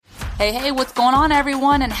Hey, what's going on,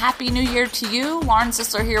 everyone, and Happy New Year to you. Lauren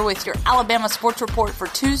Sisler here with your Alabama Sports Report for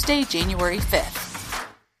Tuesday, January 5th.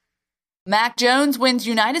 Mac Jones wins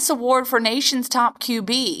Unitas Award for Nation's Top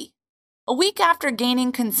QB. A week after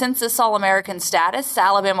gaining consensus All-American status,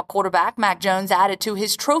 Alabama quarterback Mac Jones added to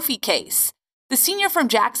his trophy case. The senior from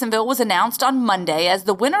Jacksonville was announced on Monday as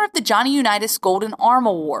the winner of the Johnny Unitas Golden Arm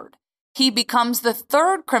Award. He becomes the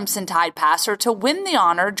third Crimson Tide passer to win the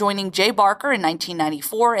honor, joining Jay Barker in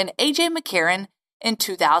 1994 and A.J. McCarron in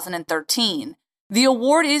 2013. The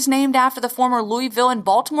award is named after the former Louisville and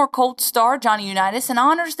Baltimore Colts star Johnny Unitas and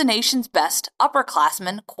honors the nation's best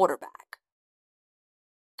upperclassman quarterback.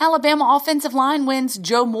 Alabama offensive line wins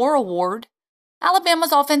Joe Moore Award.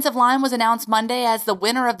 Alabama's offensive line was announced Monday as the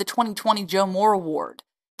winner of the 2020 Joe Moore Award.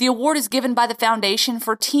 The award is given by the Foundation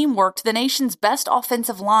for Teamwork to the nation's best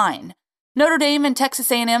offensive line. Notre Dame and Texas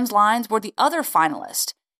A&M's lines were the other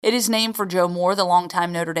finalists. It is named for Joe Moore, the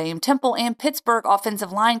longtime Notre Dame, Temple, and Pittsburgh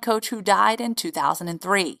offensive line coach who died in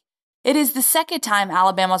 2003. It is the second time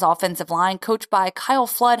Alabama's offensive line, coached by Kyle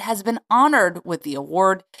Flood, has been honored with the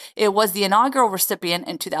award. It was the inaugural recipient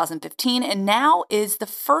in 2015 and now is the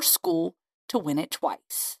first school to win it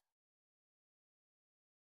twice.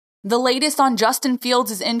 The latest on Justin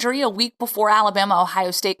Fields' injury a week before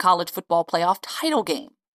Alabama-Ohio State college football playoff title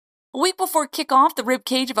game. A week before kickoff, the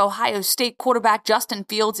ribcage of Ohio State quarterback Justin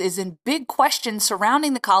Fields is in big question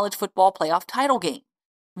surrounding the college football playoff title game.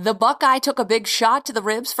 The Buckeye took a big shot to the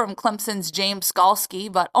ribs from Clemson's James Skalski,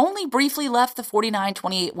 but only briefly left the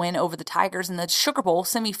 49-28 win over the Tigers in the Sugar Bowl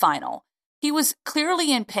semifinal. He was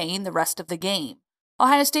clearly in pain the rest of the game.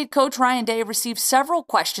 Ohio State coach Ryan Day received several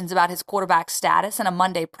questions about his quarterback status in a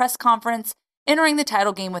Monday press conference entering the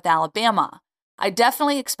title game with Alabama. I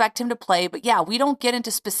definitely expect him to play, but we don't get into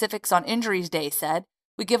specifics on injuries, Day said.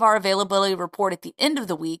 We give our availability report at the end of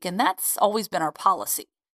the week, and that's always been our policy.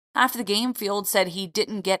 After the game, Fields said he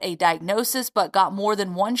didn't get a diagnosis, but got more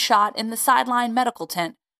than one shot in the sideline medical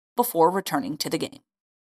tent before returning to the game.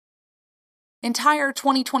 Entire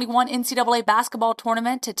 2021 NCAA basketball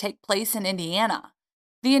tournament to take place in Indiana.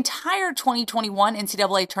 The entire 2021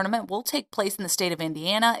 NCAA tournament will take place in the state of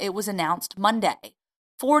Indiana. It was announced Monday.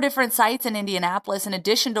 4 different sites in Indianapolis, in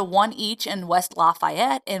addition to one each in West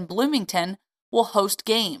Lafayette and Bloomington, will host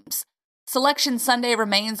games. Selection Sunday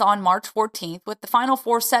remains on March 14th, with the Final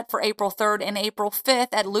Four set for April 3rd and April 5th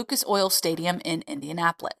at Lucas Oil Stadium in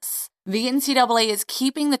Indianapolis. The NCAA is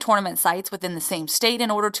keeping the tournament sites within the same state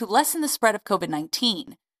in order to lessen the spread of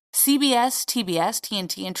COVID-19. CBS, TBS,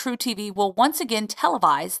 TNT, and True TV will once again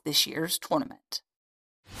televise this year's tournament.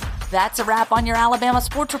 That's a wrap on your Alabama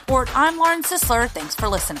Sports Report. I'm Lauren Sisler. Thanks for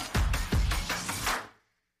listening.